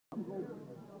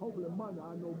hopefully Monday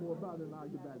I know more about it and I'll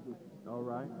get back with you. All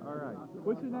right, all right.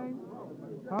 What's your name?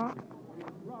 Huh?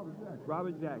 Robert Jackson.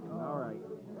 Robert Jackson. All right,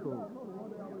 cool.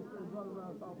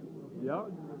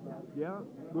 Yep, yeah.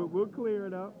 We'll clear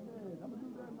it up.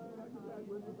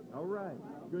 All right,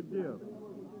 good deal.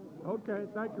 Okay,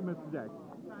 thank you, Mr. Jackson.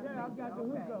 Yeah, I got the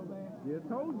hookup, man. Yeah,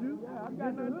 told you. Yeah, I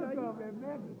got the hookup,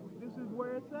 man. This is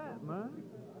where it's at, man.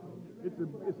 It's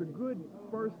a good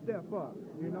first step up.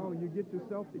 You know, you get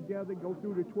yourself together, go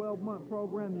through the 12-month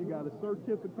program. You got a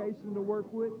certification to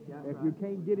work with. If you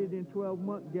can't get it in 12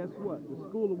 months, guess what? The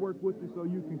school will work with you so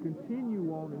you can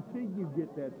continue on until you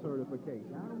get that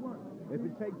certification. If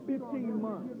it takes 15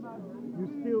 months, you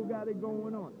still got it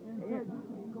going on.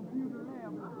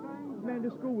 Man,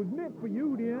 this school was meant for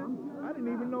you then. I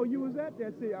didn't even know you was at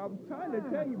that. See, I'm trying to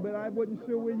tell you, but I wasn't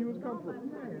sure where you was coming from.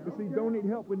 But see, don't need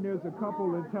help when there's a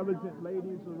couple intelligent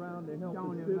ladies around to help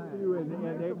assist you and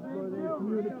they for their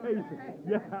communication.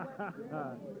 Yeah.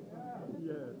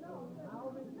 Yeah.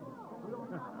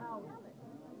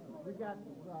 We got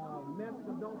Memphis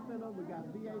Adult Center, we got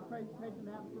VA Patient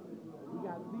Advocate, we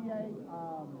got VA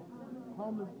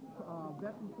Homeless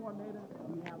Veterans Coordinator,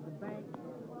 we have the bank,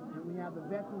 and we have the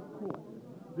Veterans Court.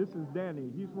 This is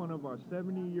Danny. He's one of our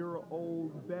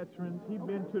 70-year-old veterans. He's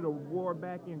been to the war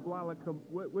back in Guadalcanal.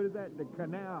 What is that? The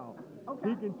canal. Okay.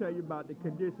 He can tell you about the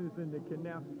conditions in the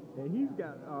canal. And he's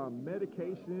got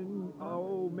medication.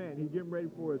 Oh, man. He's getting ready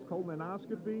for his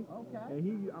colonoscopy. Okay.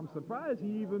 And I'm surprised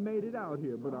he even made it out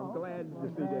here, but I'm glad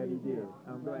to see that he did.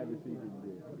 I'm glad to see that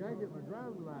he did. I gotta get my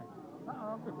driver's license.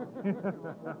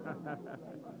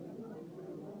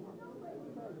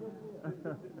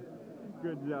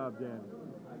 Good job, Danny.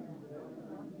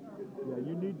 Yeah,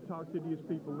 you need to talk to these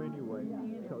people anyway,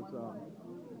 because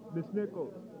Miss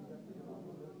Nichols.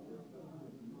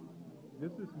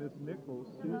 This is Miss Nichols.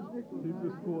 She's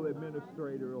the school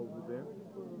administrator over there.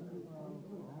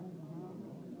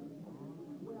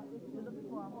 You're looking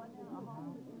for a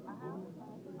house?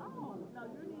 Oh, no,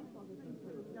 you need some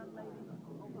young lady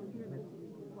over here.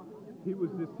 He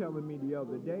was just telling me the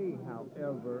other day,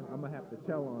 however, I'm going to have to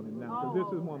tell on him now, because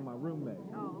this is one of my roommates.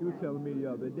 He was telling me the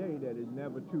other day that it's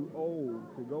never too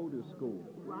old to go to school.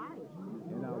 Right.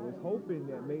 And I was hoping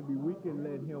that maybe we can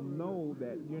let him know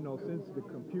that, you know, since the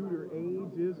computer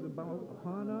age is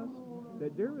upon us,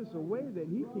 that there is a way that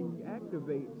he can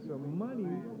activate some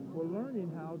money for learning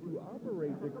how to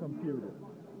operate the computer.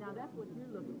 Now, that's what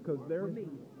you're looking for. Because there's...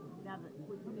 Now,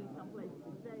 would you need someplace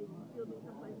to stay? You still need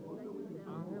someplace to stay with them?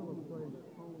 I have a place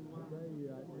to stay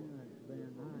right now at Van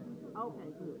Nuys.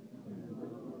 Okay, good.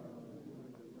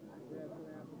 That's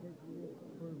an application is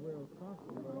pretty well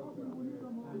comfortable, but we're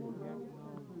kind of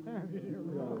getting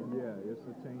all the time. Yeah, it's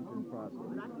a changing process.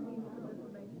 But I can give you some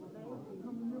information today.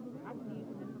 I can give you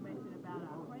some information about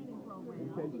our training program. In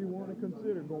case you want to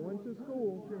consider going to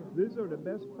school, these are the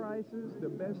best prices, the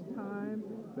best time.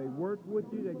 They work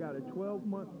with you. They got a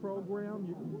 12-month program.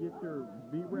 You can get your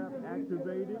VRAP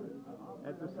activated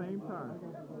at the same time.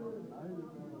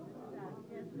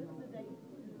 Yes, this is the date.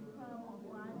 You come on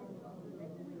Friday.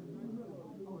 Next week.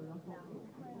 Now, this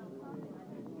train I'm coming, I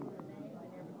need your name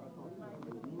and everything. So sign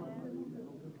this email.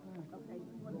 Okay,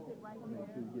 you want to sit right there?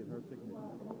 She'll get her signature.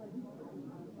 I need you to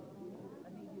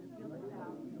fill it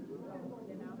out.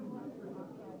 Then I'll transfer your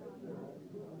cash.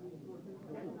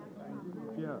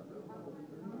 Yeah.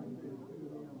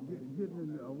 Getting in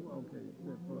the, okay,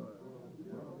 except for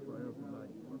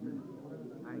like me,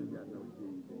 I ain't got no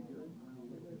GED.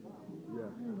 Yeah.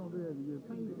 I ain't gonna be able to get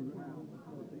paid for it.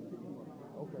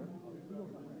 Okay.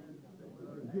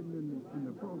 Getting in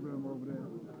the program over there,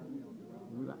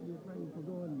 would I get paid for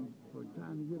going, for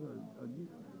trying to get a GED?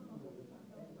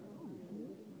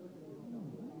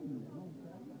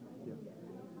 Yeah.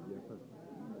 Yes, sir.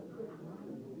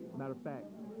 Matter of fact,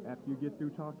 after you get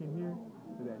through talking here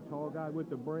to that tall guy with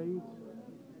the braids,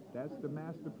 that's the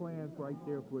master plan right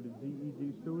there for the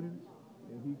GED students.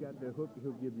 And he got the hook.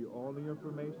 He'll give you all the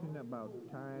information about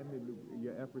time and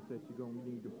your efforts that you're going to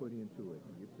need to put into it.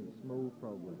 It's a smooth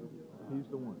program. He's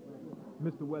the one.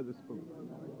 Mr. Weatherspoon.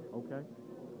 Okay?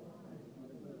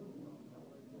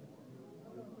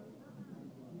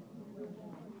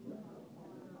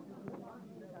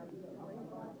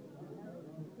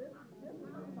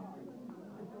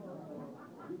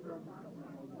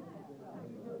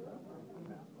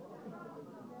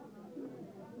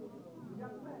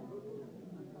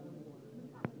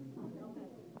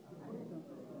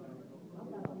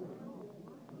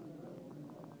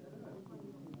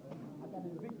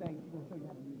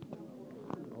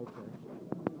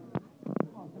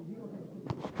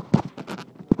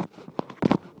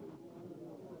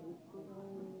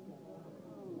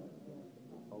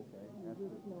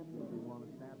 just snap it. You want a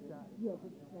snapshot? Yeah,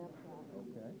 just a snapshot.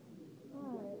 Okay.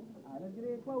 All right. All right, let's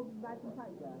get in close, nice and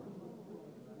tight, guys.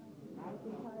 Nice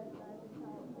and tight, nice and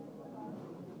tight.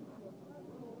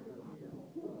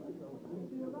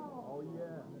 Oh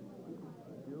yeah.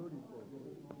 Beautiful.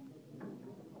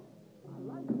 I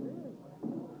like this.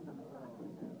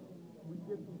 We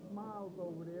get some smiles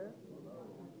over there.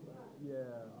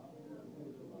 Yeah.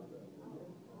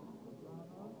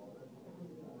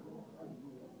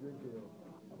 Good deal.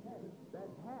 That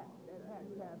hat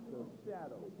casts a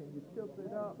shadow. Can you tilt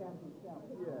it up? Yeah.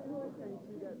 You can't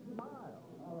see that smile.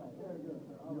 All right, very good.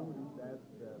 Beauty, that's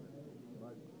better.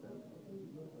 Much better.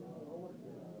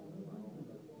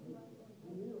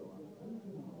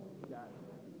 Got it.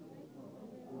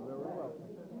 You're very welcome.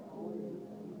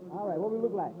 All right, what we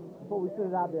look like before we send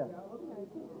it out there?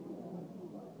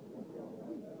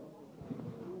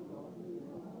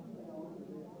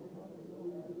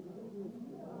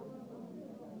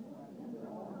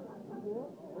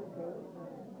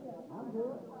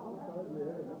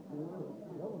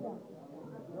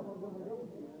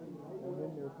 And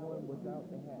then there's one without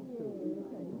the hat too.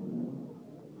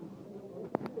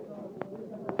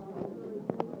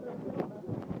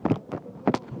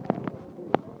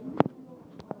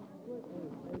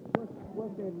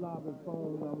 What's that lobby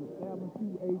phone number?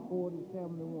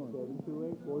 7284071.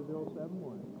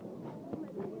 7284071.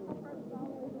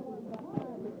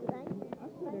 I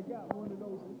should have got one of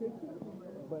those pictures,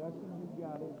 but I see you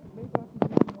got it. Maybe I